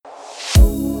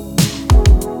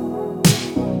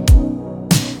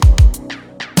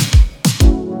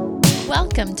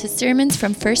Welcome to Sermons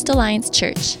from First Alliance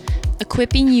Church,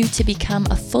 equipping you to become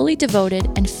a fully devoted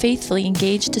and faithfully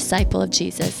engaged disciple of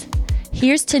Jesus.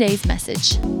 Here's today's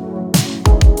message.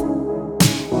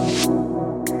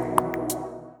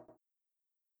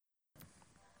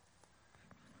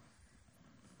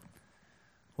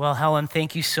 Well, Helen,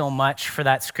 thank you so much for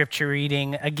that scripture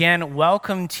reading. Again,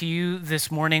 welcome to you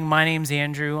this morning. My name's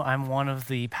Andrew. I'm one of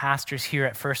the pastors here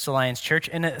at First Alliance Church,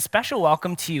 and a special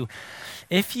welcome to you.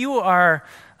 If you are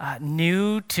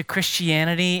new to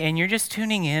Christianity and you're just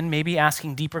tuning in, maybe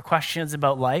asking deeper questions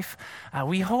about life,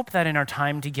 we hope that in our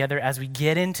time together, as we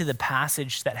get into the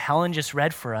passage that Helen just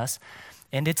read for us,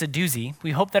 and it's a doozy,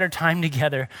 we hope that our time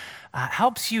together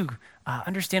helps you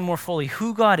understand more fully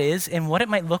who God is and what it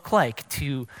might look like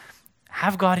to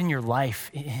have God in your life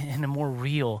in a more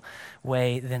real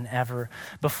way than ever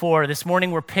before. This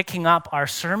morning we're picking up our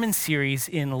sermon series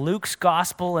in Luke's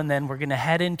gospel, and then we're going to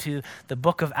head into the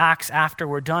book of Acts after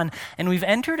we're done. And we've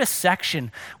entered a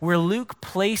section where Luke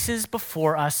places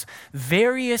before us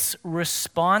various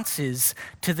responses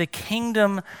to the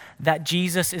kingdom that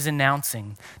Jesus is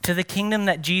announcing, to the kingdom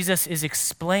that Jesus is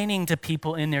explaining to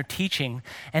people in their teaching,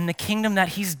 and the kingdom that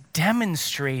he's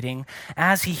demonstrating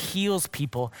as he heals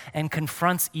people and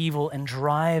confronts evil and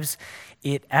drives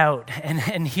it out.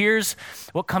 And here's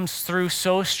what comes through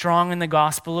so strong in the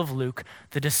Gospel of Luke.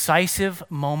 The decisive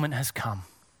moment has come.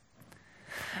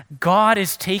 God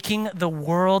is taking the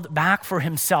world back for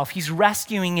himself. He's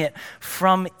rescuing it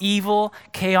from evil,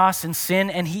 chaos, and sin,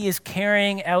 and he is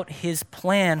carrying out his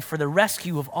plan for the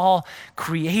rescue of all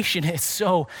creation. It's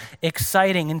so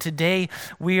exciting. And today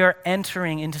we are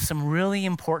entering into some really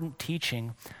important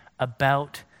teaching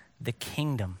about the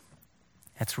kingdom.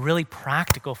 It's really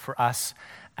practical for us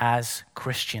as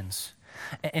Christians.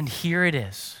 And here it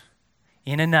is.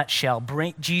 In a nutshell,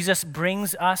 Jesus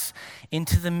brings us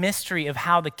into the mystery of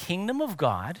how the kingdom of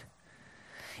God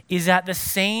is at the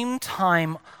same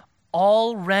time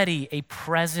already a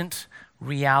present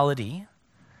reality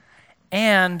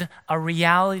and a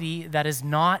reality that is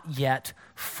not yet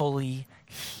fully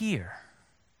here.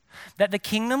 That the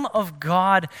kingdom of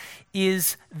God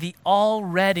is the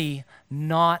already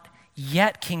not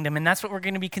yet kingdom, and that's what we're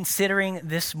going to be considering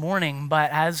this morning. But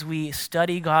as we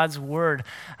study God's word,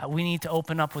 we need to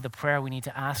open up with a prayer. We need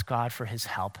to ask God for his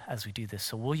help as we do this.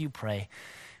 So will you pray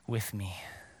with me?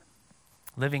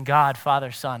 Living God,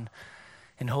 Father, Son,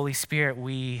 and Holy Spirit,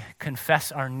 we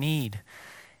confess our need.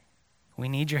 We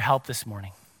need your help this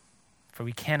morning, for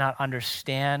we cannot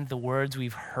understand the words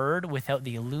we've heard without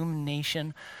the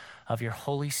illumination of your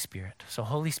Holy Spirit. So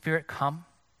Holy Spirit, come.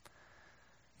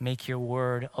 Make your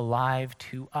word alive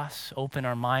to us. Open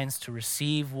our minds to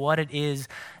receive what it is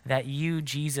that you,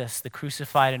 Jesus, the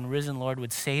crucified and risen Lord,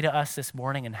 would say to us this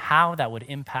morning and how that would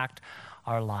impact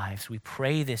our lives. We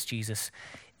pray this, Jesus,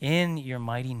 in your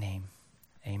mighty name.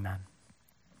 Amen.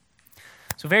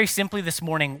 So very simply this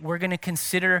morning, we're going to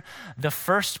consider the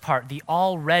first part, the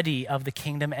already of the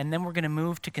kingdom, and then we're going to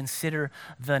move to consider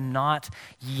the not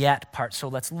yet part. So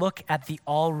let's look at the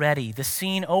already. The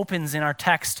scene opens in our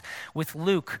text with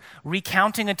Luke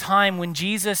recounting a time when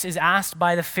Jesus is asked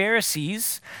by the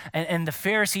Pharisees, and the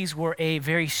Pharisees were a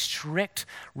very strict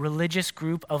religious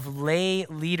group of lay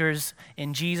leaders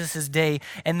in Jesus' day,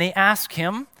 and they ask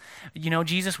him, you know,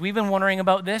 Jesus, we've been wondering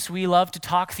about this. We love to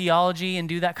talk theology and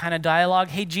do that kind of dialogue.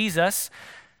 Hey, Jesus,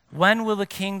 when will the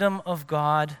kingdom of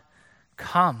God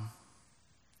come?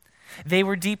 They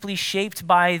were deeply shaped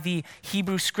by the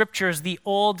Hebrew scriptures, the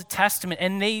Old Testament,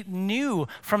 and they knew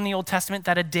from the Old Testament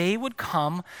that a day would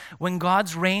come when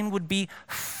God's reign would be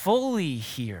fully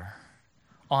here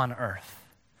on earth.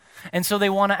 And so they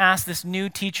want to ask this new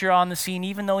teacher on the scene,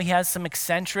 even though he has some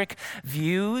eccentric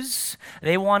views,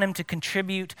 they want him to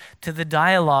contribute to the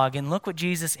dialogue. And look what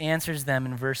Jesus answers them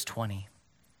in verse 20.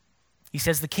 He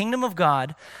says, the kingdom of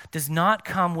God does not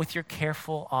come with your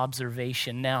careful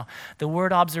observation. Now, the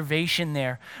word observation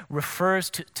there refers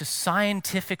to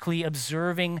scientifically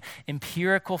observing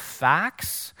empirical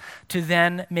facts to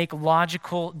then make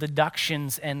logical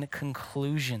deductions and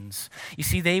conclusions. You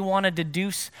see, they want to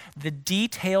deduce the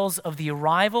details of the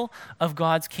arrival of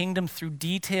God's kingdom through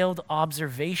detailed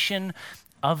observation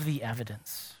of the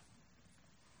evidence.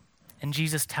 And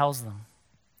Jesus tells them,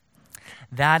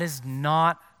 that is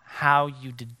not how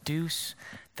you deduce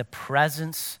the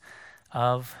presence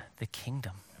of the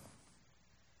kingdom.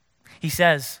 He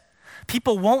says,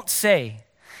 people won't say,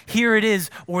 here it is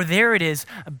or there it is,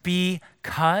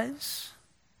 because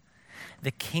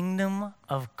the kingdom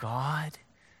of God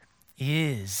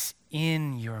is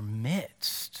in your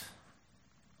midst.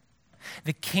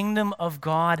 The kingdom of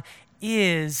God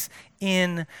is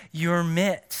in your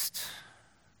midst.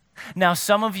 Now,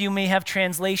 some of you may have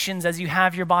translations as you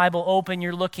have your Bible open.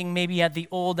 You're looking maybe at the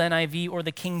old NIV or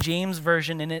the King James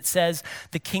Version, and it says,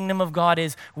 the kingdom of God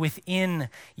is within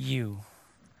you.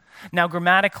 Now,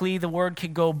 grammatically, the word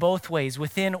could go both ways,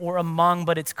 within or among,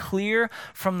 but it's clear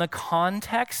from the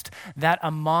context that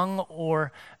among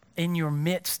or in your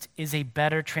midst is a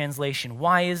better translation.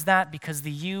 Why is that? Because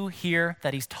the you here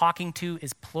that he's talking to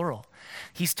is plural.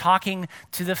 He's talking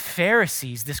to the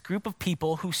Pharisees, this group of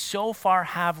people who so far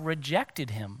have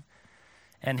rejected him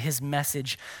and his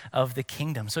message of the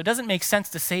kingdom. So it doesn't make sense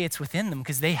to say it's within them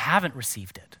because they haven't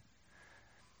received it.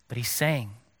 But he's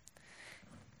saying,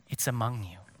 it's among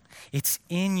you. It's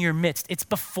in your midst. It's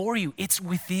before you. It's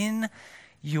within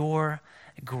your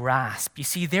grasp. You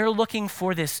see, they're looking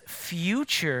for this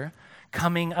future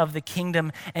coming of the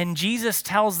kingdom, and Jesus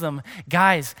tells them,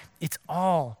 guys, it's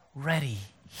already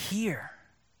here.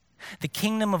 The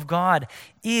kingdom of God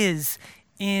is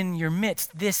in your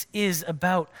midst. This is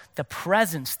about the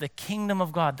presence, the kingdom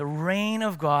of God. The reign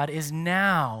of God is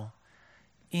now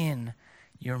in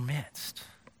your midst.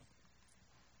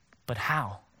 But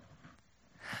how?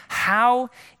 How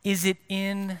is it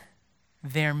in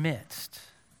their midst?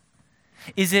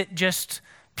 Is it just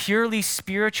purely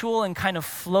spiritual and kind of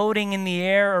floating in the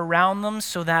air around them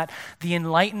so that the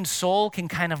enlightened soul can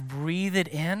kind of breathe it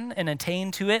in and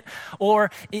attain to it? Or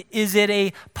is it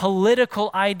a political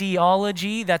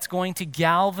ideology that's going to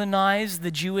galvanize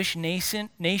the Jewish nation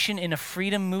in a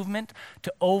freedom movement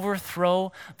to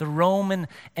overthrow the Roman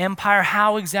Empire?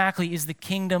 How exactly is the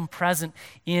kingdom present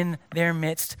in their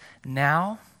midst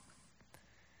now?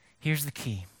 Here's the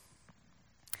key.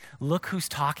 Look who's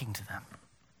talking to them.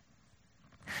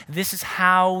 This is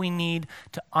how we need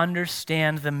to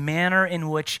understand the manner in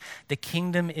which the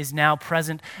kingdom is now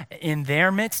present in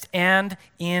their midst and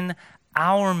in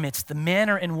our midst. The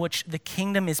manner in which the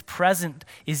kingdom is present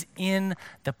is in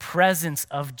the presence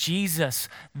of Jesus,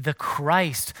 the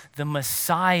Christ, the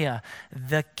Messiah,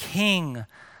 the King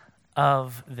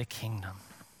of the kingdom.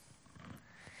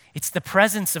 It's the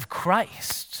presence of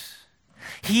Christ.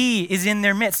 He is in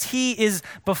their midst. He is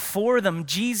before them.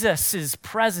 Jesus'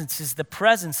 presence is the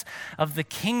presence of the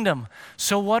kingdom.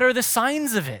 So what are the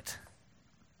signs of it?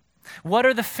 What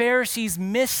are the Pharisees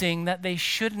missing that they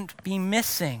shouldn't be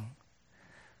missing?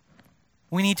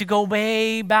 We need to go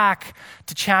way back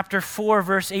to chapter 4,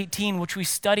 verse 18, which we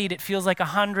studied, it feels like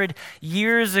 100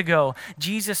 years ago.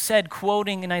 Jesus said,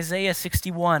 quoting in Isaiah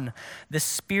 61, "The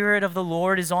Spirit of the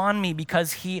Lord is on me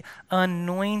because he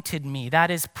anointed me."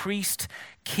 That is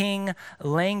priest-king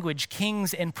language.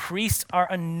 Kings and priests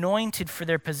are anointed for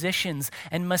their positions,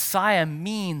 and Messiah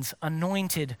means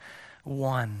anointed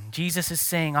one. Jesus is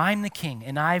saying, I'm the king,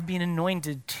 and I've been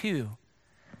anointed to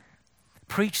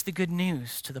preach the good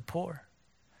news to the poor.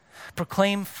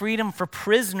 Proclaim freedom for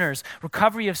prisoners,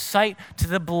 recovery of sight to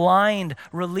the blind,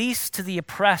 release to the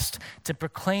oppressed, to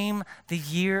proclaim the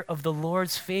year of the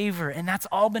Lord's favor. And that's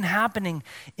all been happening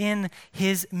in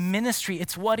his ministry.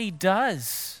 It's what he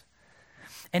does.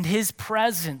 And his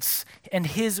presence and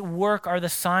his work are the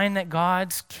sign that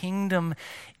God's kingdom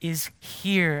is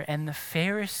here. And the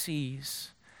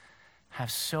Pharisees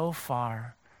have so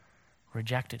far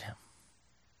rejected him.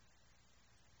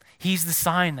 He's the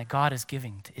sign that God is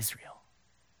giving to Israel.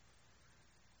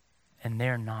 And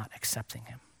they're not accepting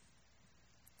him.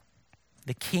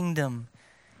 The kingdom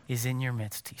is in your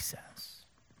midst, he says.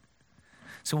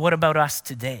 So what about us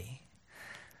today?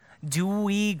 Do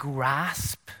we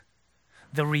grasp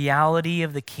the reality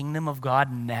of the kingdom of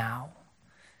God now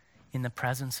in the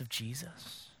presence of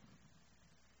Jesus?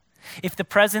 If the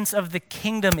presence of the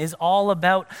kingdom is all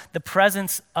about the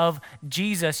presence of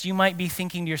Jesus, you might be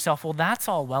thinking to yourself, well, that's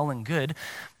all well and good,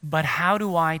 but how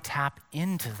do I tap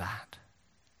into that?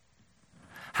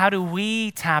 How do we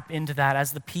tap into that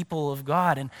as the people of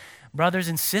God? And brothers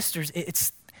and sisters,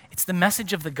 it's the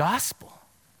message of the gospel.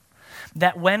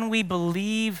 That when we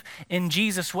believe in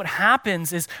Jesus, what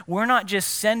happens is we're not just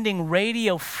sending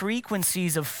radio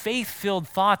frequencies of faith-filled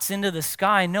thoughts into the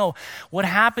sky. No, what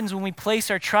happens when we place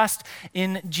our trust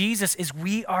in Jesus is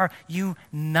we are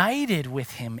united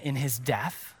with him in his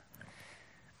death.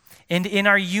 And in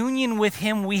our union with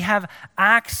him, we have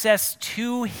access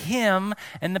to him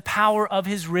and the power of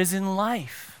his risen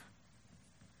life.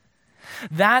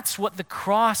 That's what the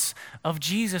cross of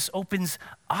Jesus opens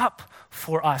up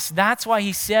for us. That's why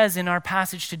he says in our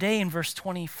passage today in verse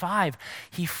 25,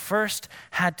 he first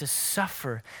had to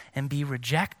suffer and be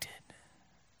rejected,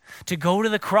 to go to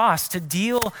the cross, to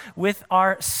deal with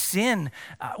our sin,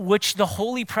 which the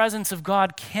holy presence of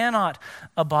God cannot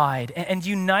abide, and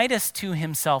unite us to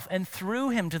himself, and through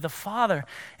him to the Father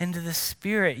and to the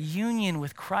Spirit, union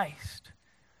with Christ.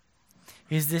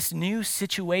 is this new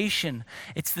situation.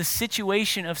 It's the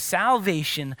situation of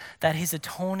salvation that his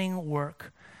atoning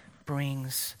work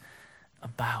brings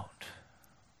about.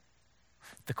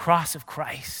 The cross of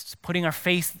Christ, putting our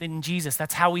faith in Jesus.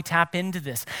 That's how we tap into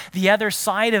this. The other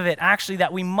side of it, actually,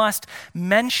 that we must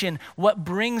mention, what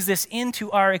brings this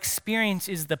into our experience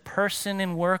is the person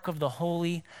and work of the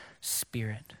Holy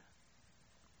Spirit.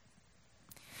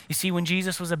 You see, when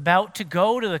Jesus was about to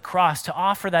go to the cross to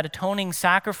offer that atoning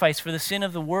sacrifice for the sin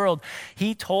of the world,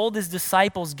 he told his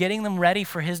disciples, getting them ready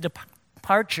for his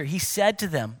departure, he said to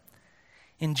them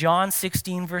in John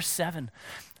 16, verse 7,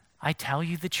 I tell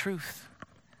you the truth.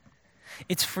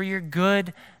 It's for your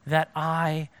good that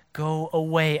I go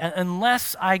away.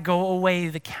 Unless I go away,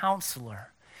 the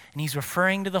counselor, and he's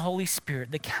referring to the Holy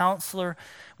Spirit, the counselor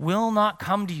will not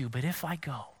come to you, but if I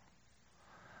go,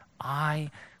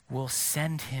 I will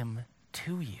send him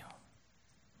to you.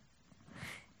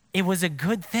 It was a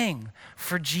good thing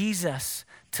for Jesus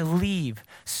to leave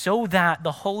so that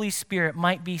the Holy Spirit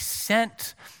might be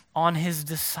sent on his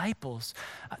disciples,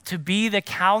 to be the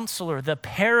counselor, the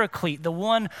paraclete, the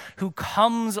one who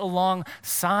comes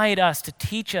alongside us to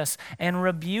teach us and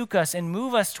rebuke us and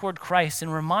move us toward Christ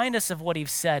and remind us of what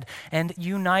he's said and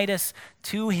unite us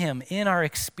to him in our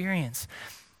experience.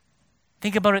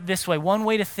 Think about it this way. One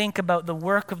way to think about the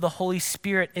work of the Holy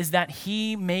Spirit is that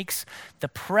he makes the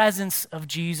presence of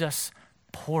Jesus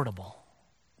portable.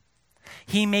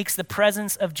 He makes the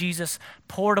presence of Jesus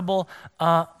portable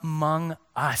among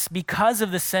us. Because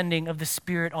of the sending of the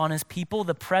Spirit on his people,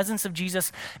 the presence of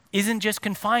Jesus isn't just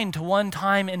confined to one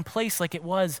time and place like it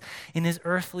was in his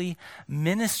earthly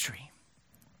ministry.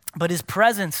 But his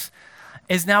presence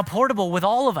is now portable with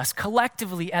all of us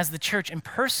collectively as the church, and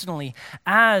personally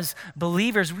as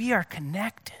believers. We are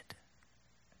connected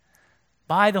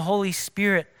by the Holy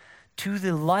Spirit to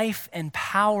the life and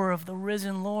power of the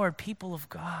risen Lord, people of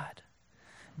God.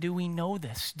 Do we know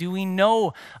this? Do we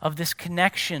know of this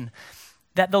connection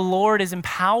that the Lord is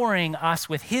empowering us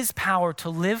with his power to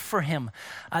live for him,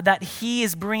 that he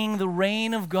is bringing the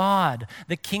reign of God,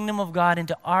 the kingdom of God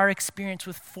into our experience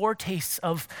with foretastes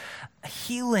of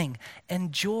healing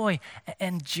and joy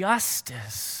and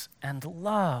justice and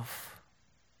love?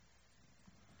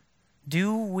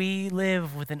 Do we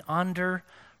live with an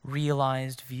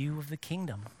under-realized view of the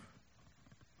kingdom?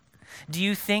 Do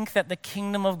you think that the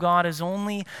kingdom of God is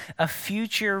only a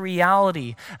future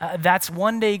reality that's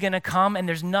one day going to come and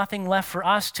there's nothing left for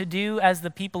us to do as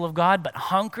the people of God but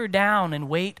hunker down and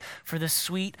wait for the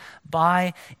sweet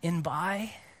by and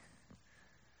by?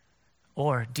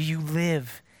 Or do you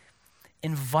live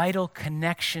in vital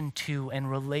connection to and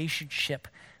relationship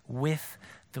with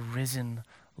the risen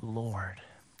Lord?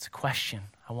 It's a question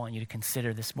I want you to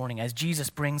consider this morning as Jesus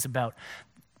brings about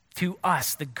to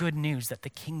us the good news that the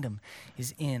kingdom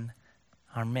is in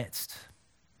our midst.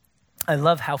 I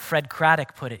love how Fred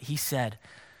Craddock put it. He said,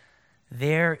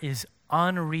 there is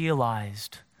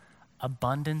unrealized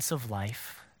abundance of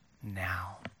life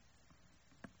now.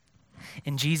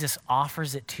 And Jesus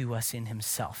offers it to us in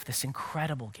himself, this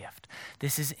incredible gift.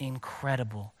 This is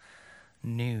incredible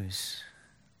news.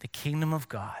 The kingdom of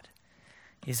God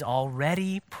is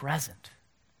already present,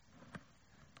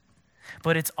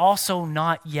 but it's also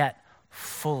not yet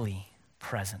fully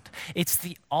present. It's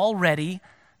the already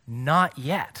not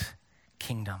yet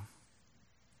kingdom.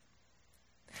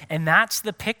 And that's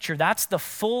the picture, that's the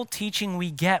full teaching we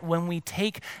get when we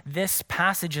take this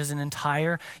passage as an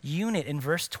entire unit in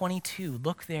verse 22.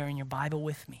 Look there in your Bible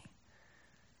with me.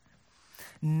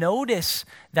 Notice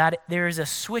that there is a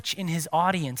switch in his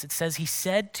audience. It says he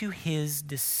said to his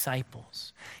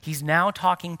disciples. He's now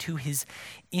talking to his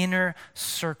inner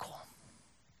circle.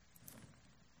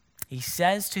 He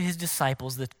says to his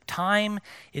disciples, the time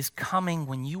is coming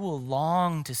when you will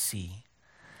long to see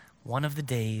one of the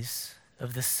days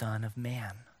of the Son of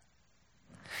Man.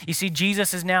 You see,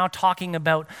 Jesus is now talking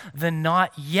about the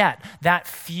not yet, that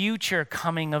future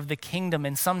coming of the kingdom.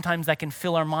 And sometimes that can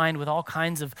fill our mind with all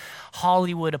kinds of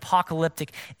Hollywood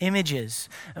apocalyptic images.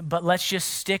 But let's just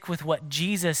stick with what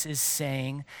Jesus is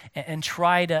saying and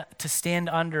try to stand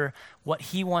under what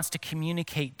he wants to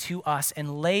communicate to us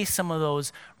and lay some of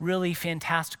those really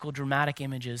fantastical, dramatic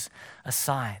images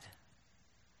aside.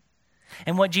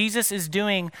 And what Jesus is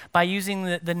doing by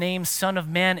using the name Son of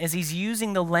Man is he's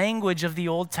using the language of the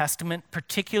Old Testament,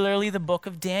 particularly the book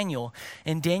of Daniel.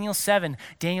 In Daniel 7,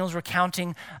 Daniel's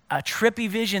recounting a trippy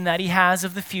vision that he has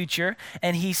of the future,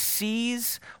 and he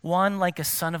sees one like a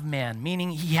son of man,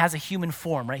 meaning he has a human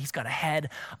form, right? He's got a head,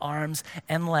 arms,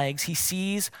 and legs. He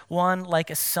sees one like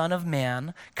a son of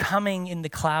man coming in the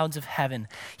clouds of heaven.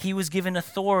 He was given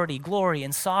authority, glory,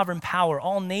 and sovereign power.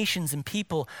 All nations and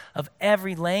people of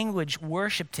every language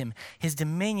worshipped him. His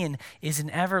dominion is an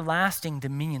everlasting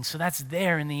dominion. So that's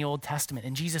there in the Old Testament.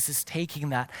 And Jesus is taking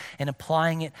that and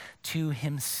applying it to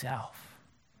himself.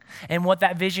 And what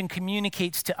that vision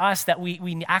communicates to us that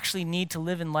we actually need to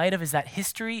live in light of is that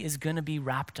history is going to be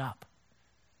wrapped up.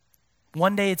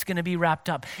 One day it's going to be wrapped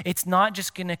up. It's not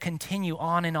just going to continue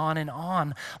on and on and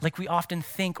on like we often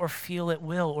think or feel it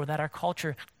will, or that our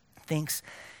culture thinks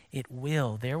it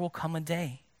will. There will come a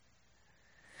day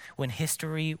when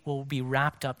history will be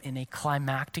wrapped up in a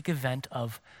climactic event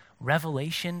of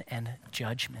revelation and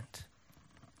judgment.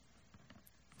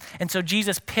 And so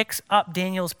Jesus picks up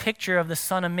Daniel's picture of the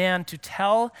Son of Man to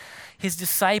tell his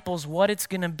disciples what it's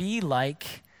going to be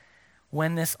like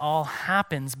when this all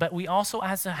happens. But we also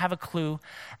have a clue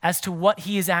as to what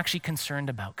he is actually concerned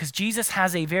about, because Jesus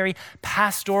has a very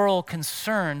pastoral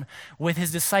concern with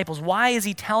his disciples. Why is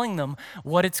he telling them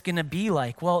what it's going to be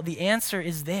like? Well, the answer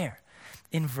is there.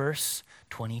 In verse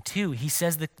 22, he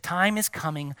says, the time is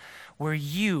coming where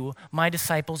you, my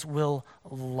disciples, will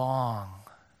long.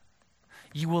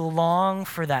 You will long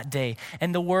for that day.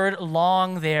 And the word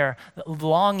long there,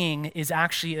 longing, is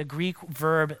actually a Greek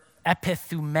verb,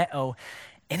 epithumeo,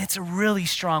 and it's a really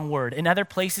strong word. In other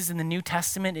places in the New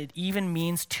Testament, it even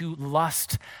means to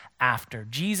lust after.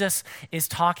 Jesus is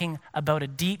talking about a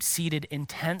deep-seated,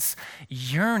 intense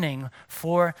yearning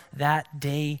for that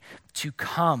day to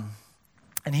come.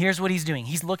 And here's what he's doing.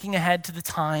 He's looking ahead to the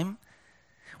time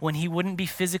when he wouldn't be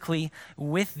physically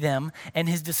with them and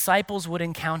his disciples would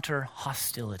encounter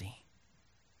hostility.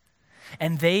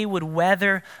 And they would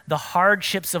weather the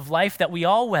hardships of life that we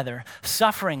all weather: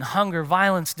 suffering, hunger,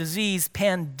 violence, disease,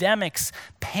 pandemics,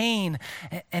 pain,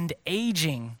 and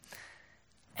aging.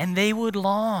 And they would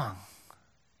long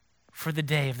for the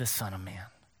day of the Son of Man,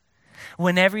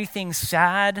 when everything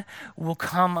sad will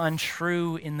come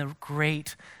untrue in the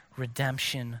great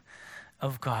redemption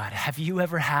of God. Have you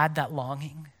ever had that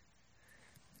longing?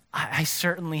 I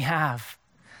certainly have.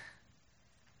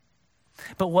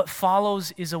 But what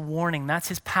follows is a warning. That's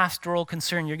his pastoral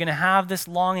concern. You're going to have this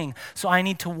longing, so I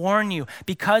need to warn you.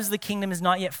 Because the kingdom is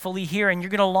not yet fully here and you're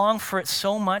going to long for it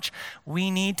so much,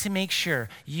 you need to make sure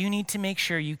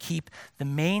you keep the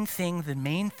main thing,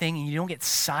 and you don't get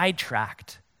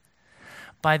sidetracked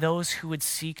by those who would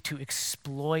seek to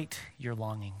exploit your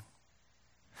longing,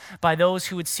 by those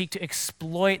who would seek to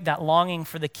exploit that longing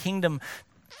for the kingdom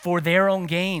for their own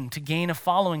gain, to gain a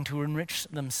following, to enrich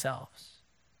themselves.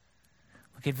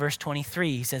 Look at verse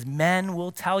 23. He says, men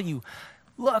will tell you,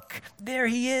 look, there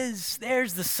he is.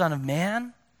 There's the Son of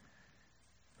Man.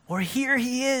 Or here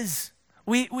he is.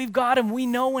 We've got him. We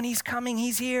know when he's coming.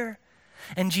 He's here.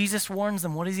 And Jesus warns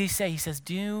them. What does he say? He says,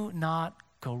 do not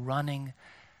go running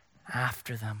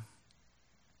after them.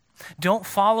 Don't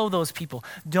follow those people.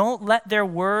 Don't let their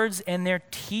words and their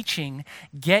teaching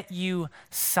get you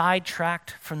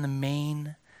sidetracked from the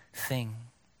main thing.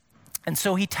 And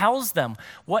so he tells them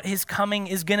what his coming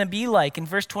is going to be like. In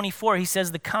verse 24, he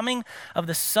says, the coming of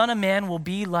the Son of Man will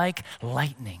be like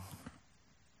lightning.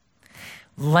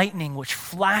 Lightning which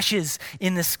flashes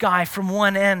in the sky from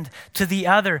one end to the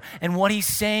other. And what he's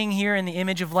saying here in the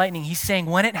image of lightning, he's saying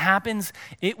when it happens,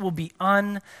 it will be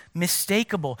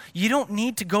unmistakable. You don't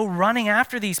need to go running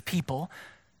after these people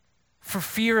for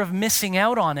fear of missing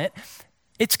out on it.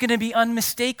 It's going to be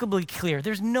unmistakably clear.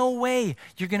 There's no way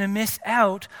you're going to miss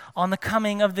out on the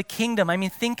coming of the kingdom. I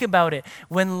mean, think about it.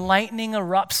 When lightning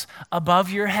erupts above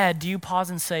your head, do you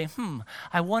pause and say,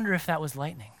 I wonder if that was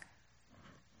lightning?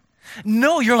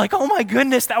 No, you're like, oh my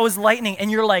goodness, that was lightning.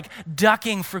 And you're like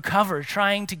ducking for cover,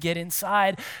 trying to get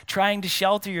inside, trying to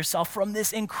shelter yourself from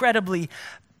this incredibly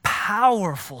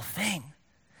powerful thing,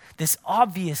 this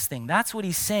obvious thing. That's what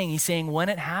he's saying. He's saying when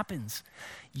it happens,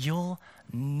 you'll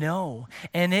know.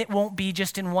 And it won't be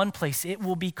just in one place. It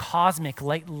will be cosmic,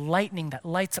 like lightning that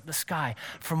lights up the sky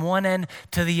from one end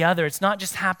to the other. It's not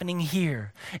just happening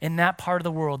here in that part of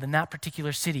the world, in that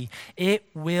particular city. It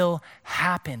will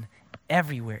happen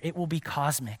everywhere. It will be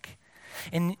cosmic.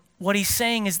 And what he's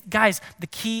saying is, guys, the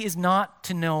key is not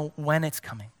to know when it's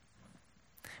coming.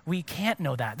 We can't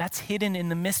know that. That's hidden in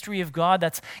the mystery of God.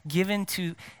 That's given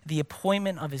to the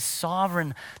appointment of his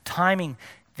sovereign timing.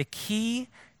 The key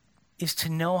is to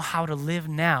know how to live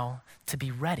now to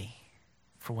be ready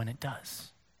for when it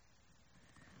does.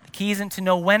 The key isn't to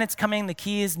know when it's coming. The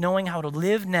key is knowing how to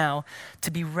live now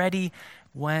to be ready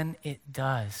when it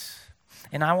does.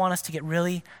 And I want us to get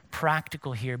really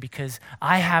practical here because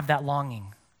I have that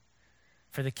longing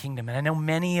for the kingdom. And I know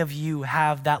many of you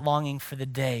have that longing for the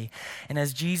day. And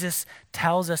as Jesus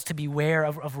tells us to beware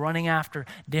of running after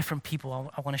different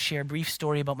people, I want to share a brief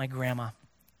story about my grandma.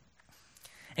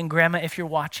 And grandma, if you're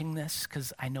watching this,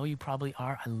 because I know you probably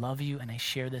are, I love you and I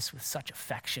share this with such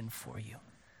affection for you.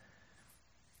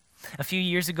 A few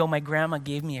years ago, my grandma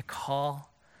gave me a call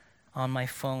on my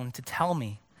phone to tell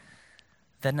me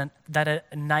that a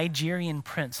Nigerian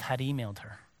prince had emailed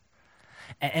her.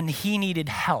 And he needed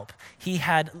help. He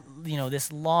had,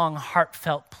 this long,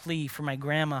 heartfelt plea for my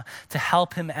grandma to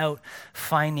help him out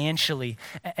financially.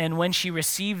 And when she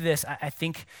received this, I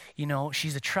think,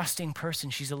 she's a trusting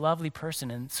person. She's a lovely person.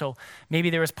 And so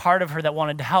maybe there was part of her that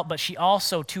wanted to help, but she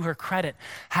also, to her credit,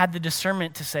 had the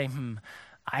discernment to say,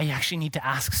 I actually need to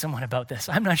ask someone about this.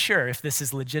 I'm not sure if this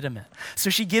is legitimate. So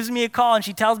she gives me a call and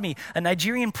she tells me, a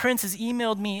Nigerian prince has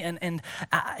emailed me and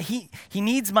he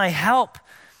needs my help.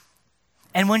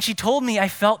 And when she told me, I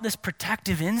felt this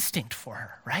protective instinct for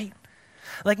her, right?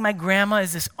 Like my grandma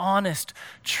is this honest,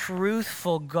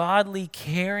 truthful, godly,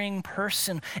 caring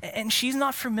person. And she's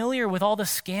not familiar with all the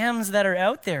scams that are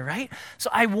out there, right? So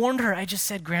I warned her. I just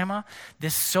said, Grandma,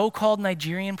 this so-called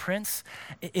Nigerian prince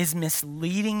is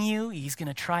misleading you. He's going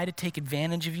to try to take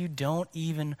advantage of you. Don't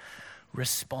even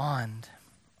respond.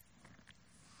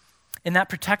 And that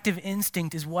protective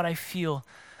instinct is what I feel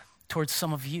towards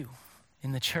some of you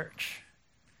in the church.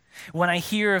 When I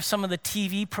hear of some of the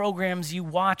TV programs you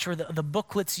watch or the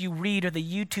booklets you read or the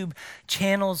YouTube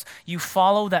channels you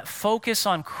follow that focus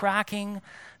on cracking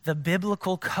the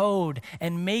biblical code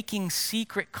and making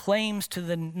secret claims to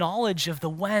the knowledge of the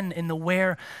when and the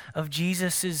where of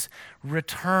Jesus'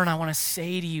 return, I want to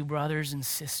say to you, brothers and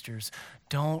sisters,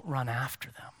 don't run after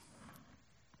them.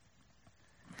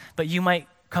 But you might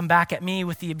come back at me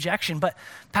with the objection, but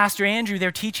Pastor Andrew, they're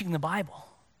teaching the Bible.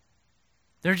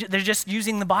 They're just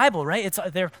using the Bible, right?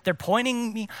 They're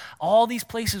pointing me all these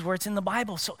places where it's in the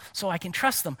Bible so I can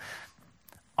trust them.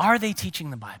 Are they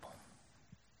teaching the Bible?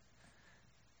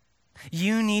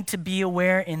 You need to be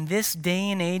aware in this day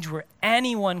and age where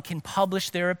anyone can publish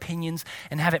their opinions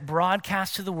and have it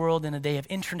broadcast to the world in a day of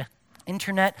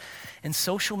internet and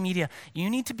social media. You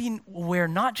need to be aware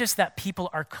not just that people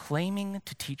are claiming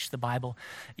to teach the Bible,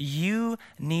 you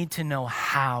need to know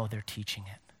how they're teaching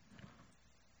it.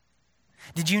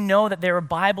 Did you know that there were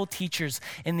Bible teachers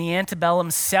in the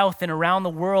antebellum South and around the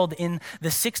world in the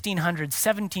 1600s,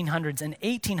 1700s, and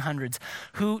 1800s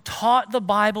who taught the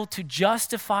Bible to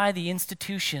justify the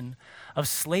institution of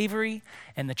slavery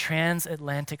and the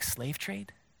transatlantic slave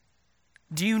trade?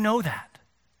 Do you know that?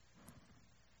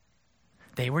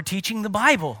 They were teaching the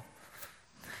Bible.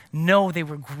 No, they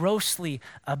were grossly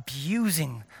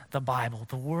abusing the Bible,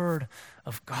 the Word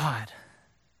of God.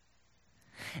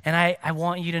 And I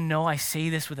want you to know I say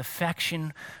this with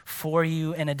affection for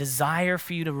you and a desire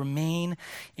for you to remain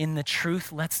in the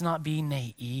truth. Let's not be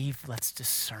naive. Let's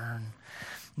discern.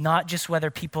 Not just whether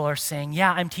people are saying,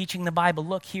 yeah, I'm teaching the Bible.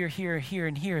 Look, here, here, here,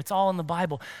 and here. It's all in the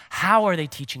Bible. How are they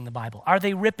teaching the Bible? Are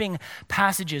they ripping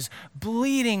passages,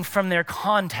 bleeding from their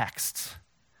contexts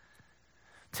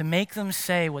to make them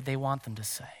say what they want them to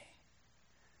say?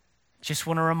 Just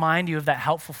want to remind you of that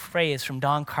helpful phrase from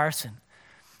Don Carson.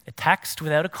 A text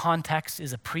without a context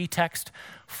is a pretext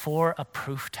for a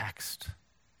proof text.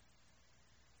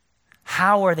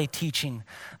 How are they teaching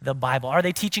the Bible? Are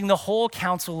they teaching the whole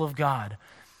counsel of God?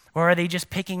 Or are they just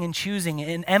picking and choosing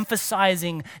and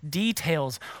emphasizing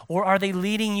details? Or are they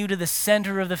leading you to the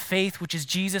center of the faith, which is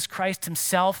Jesus Christ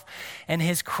himself and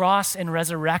his cross and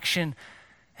resurrection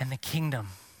and the kingdom?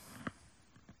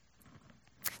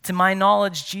 To my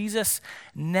knowledge, Jesus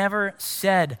never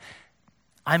said,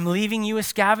 I'm leaving you a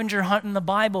scavenger hunt in the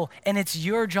Bible, and it's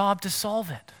your job to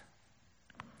solve it.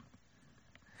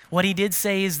 What he did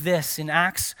say is this in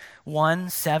Acts 1,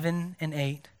 7, and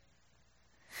 8.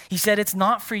 He said, it's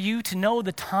not for you to know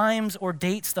the times or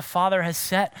dates the Father has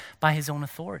set by his own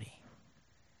authority,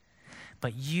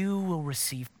 but you will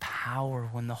receive power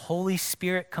when the Holy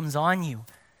Spirit comes on you,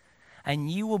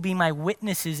 and you will be my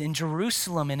witnesses in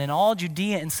Jerusalem and in all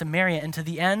Judea and Samaria and to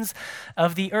the ends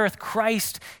of the earth.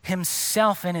 Christ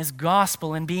himself and his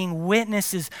gospel and being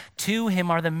witnesses to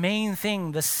him are the main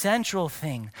thing, the central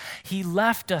thing. He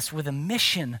left us with a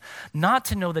mission, not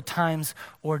to know the times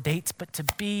or dates, but to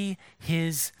be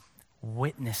his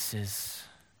witnesses,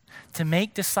 to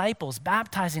make disciples,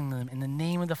 baptizing them in the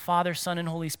name of the Father, Son, and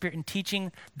Holy Spirit, and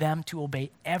teaching them to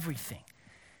obey everything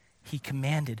he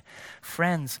commanded.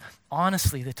 Friends,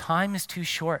 honestly, the time is too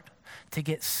short to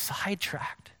get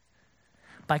sidetracked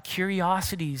by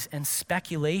curiosities and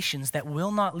speculations that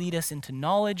will not lead us into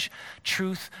knowledge,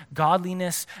 truth,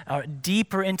 godliness,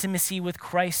 deeper intimacy with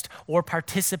Christ, or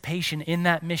participation in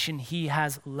that mission he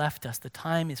has left us. The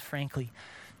time is frankly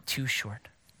too short.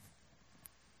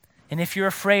 And if you're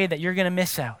afraid that you're going to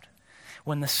miss out,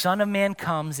 when the Son of Man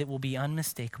comes, it will be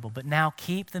unmistakable. But now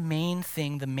keep the main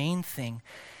thing,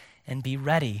 and be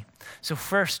ready. So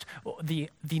first, the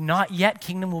not yet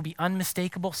kingdom will be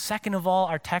unmistakable. Second of all,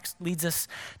 our text leads us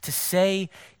to say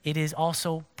it is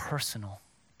also personal.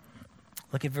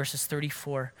 Look at verses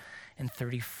 34 and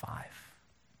 35.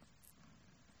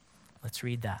 Let's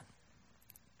read that.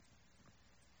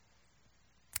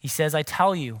 He says, I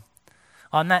tell you,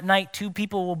 on that night, 2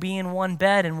 people will be in one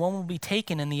bed, and one will be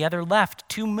taken and the other left.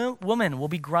 2 women will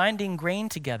be grinding grain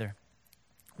together.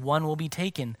 One will be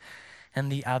taken and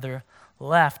the other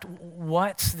left.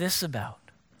 What's this about?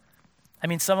 I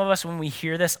mean, some of us, when we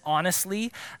hear this,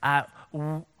 honestly,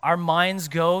 our minds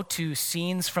go to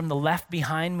scenes from the Left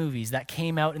Behind movies that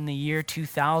came out in the year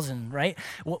 2000, right?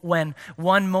 When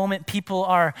one moment people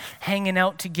are hanging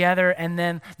out together, and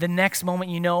then the next moment,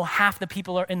 half the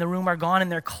people in the room are gone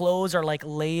and their clothes are like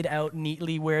laid out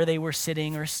neatly where they were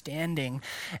sitting or standing.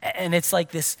 And it's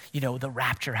like this, the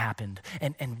rapture happened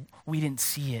and we didn't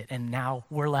see it, and now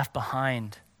we're left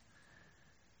behind.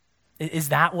 Is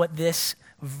that what this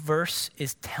verse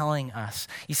is telling us?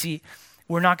 You see,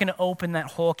 we're not going to open that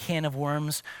whole can of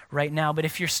worms right now, but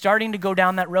if you're starting to go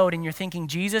down that road and you're thinking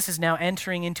Jesus is now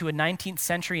entering into a 19th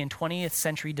century and 20th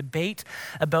century debate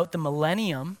about the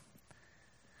millennium,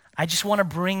 I just want to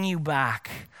bring you back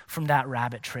from that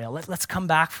rabbit trail. Let's come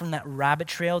back from that rabbit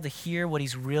trail to hear what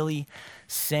he's really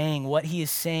saying. What he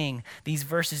is saying, these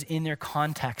verses in their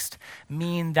context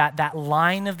mean that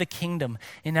line of the kingdom,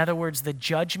 in other words, the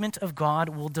judgment of God,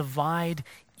 will divide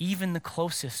even the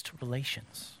closest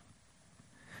relations.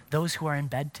 Those who are in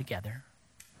bed together,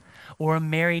 or a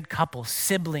married couple,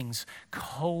 siblings,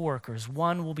 co-workers,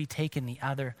 one will be taken, the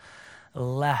other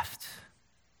left.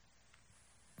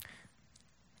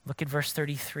 Look at verse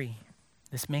 33.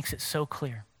 This makes it so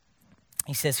clear.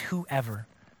 He says, whoever,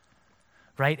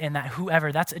 right? And that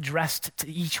whoever, that's addressed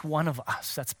to each one of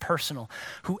us. That's personal.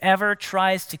 Whoever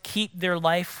tries to keep their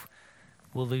life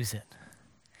will lose it.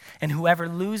 And whoever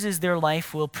loses their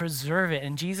life will preserve it.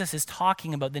 And Jesus is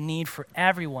talking about the need for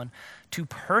everyone to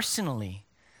personally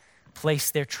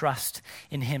place their trust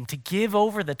in him, to give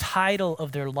over the title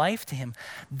of their life to him.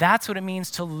 That's what it means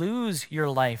to lose your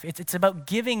life. It's about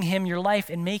giving him your life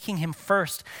and making him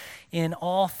first in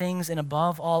all things and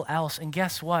above all else. And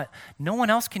guess what? No one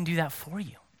else can do that for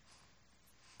you.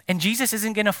 And Jesus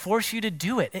isn't going to force you to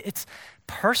do it. It's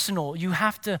personal. You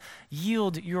have to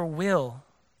yield your will.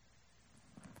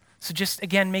 So just,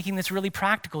 again, making this really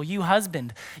practical. You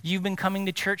husband, you've been coming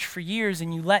to church for years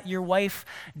and you let your wife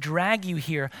drag you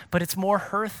here, but it's more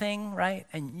her thing, right?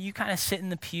 And you kind of sit in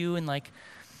the pew in like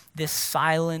this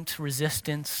silent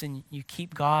resistance and you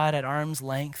keep God at arm's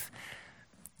length.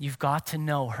 You've got to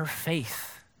know her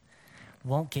faith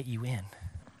won't get you in.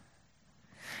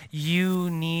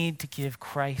 You need to give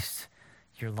Christ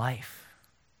your life.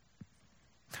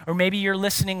 Or maybe you're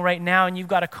listening right now and you've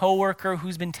got a coworker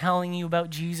who's been telling you about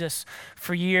Jesus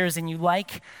for years and you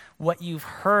like what you've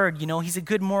heard. He's a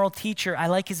good moral teacher. I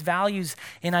like his values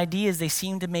and ideas. They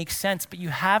seem to make sense, but you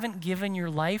haven't given your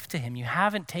life to him. You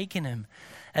haven't taken him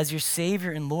as your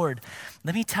Savior and Lord.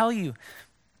 Let me tell you,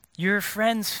 your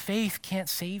friend's faith can't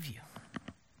save you.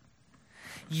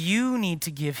 You need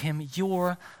to give him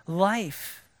your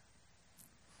life.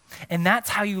 And that's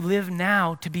how you live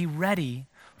now to be ready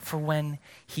for when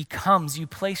he comes. You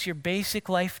place your basic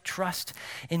life trust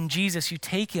in Jesus. You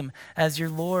take him as your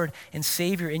Lord and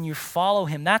Savior and you follow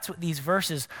him. That's what these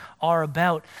verses are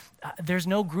about. There's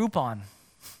no Groupon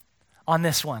on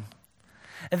this one.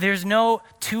 There's no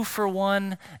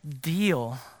 2-for-1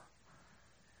 deal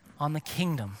on the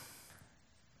kingdom.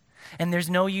 And there's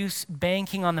no use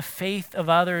banking on the faith of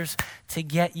others to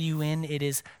get you in. It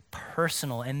is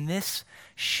personal. And this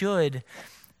should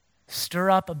stir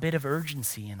up a bit of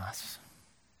urgency in us.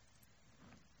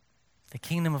 The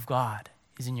kingdom of God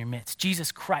is in your midst.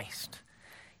 Jesus Christ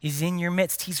is in your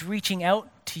midst. He's reaching out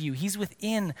to you. He's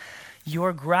within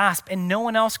your grasp, and no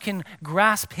one else can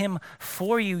grasp him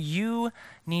for you. You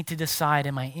need to decide,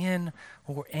 am I in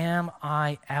or am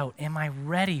I out? Am I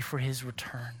ready for his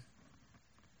return?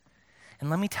 And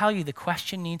let me tell you, the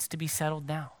question needs to be settled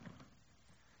now.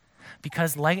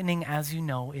 Because lightning, as you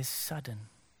know, is sudden.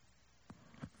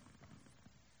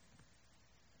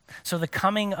 So the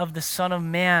coming of the Son of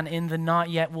Man in the not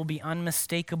yet will be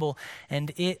unmistakable,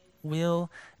 and it will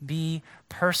be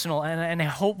personal. And I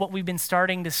hope what we've been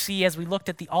starting to see as we looked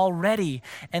at the already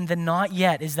and the not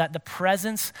yet is that the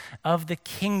presence of the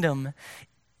kingdom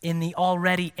in the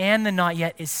already and the not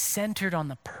yet is centered on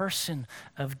the person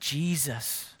of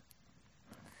Jesus.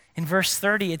 In verse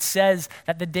 30, it says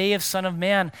that the day of Son of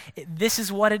Man, this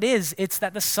is what it is. It's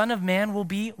that the Son of Man will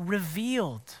be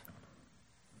revealed.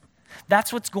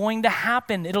 That's what's going to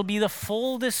happen. It'll be the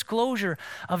full disclosure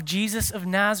of Jesus of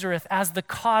Nazareth as the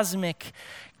cosmic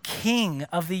King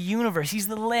of the universe. He's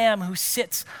the Lamb who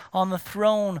sits on the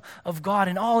throne of God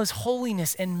in all his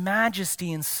holiness and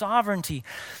majesty and sovereignty.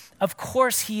 Of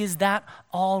course, he is that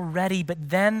already, but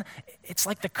then it's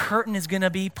like the curtain is going to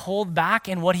be pulled back,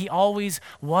 and what he always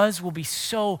was will be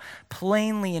so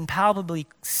plainly and palpably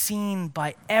seen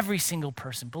by every single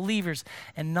person, believers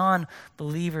and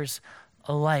non-believers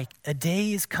alike. A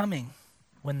day is coming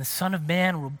when the Son of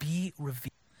Man will be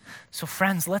revealed. So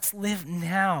friends, let's live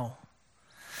now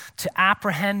to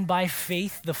apprehend by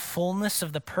faith the fullness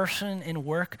of the person and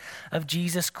work of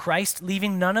Jesus Christ,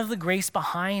 leaving none of the grace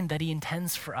behind that he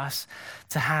intends for us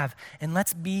to have. And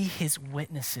let's be his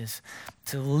witnesses,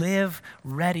 to live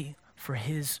ready for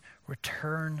his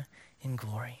return in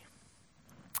glory.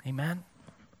 Amen.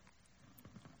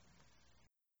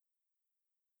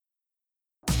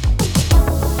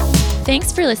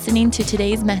 Thanks for listening to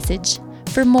today's message.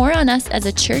 For more on us as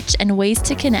a church and ways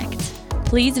to connect,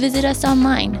 please visit us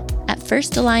online at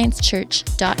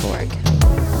firstalliancechurch.org.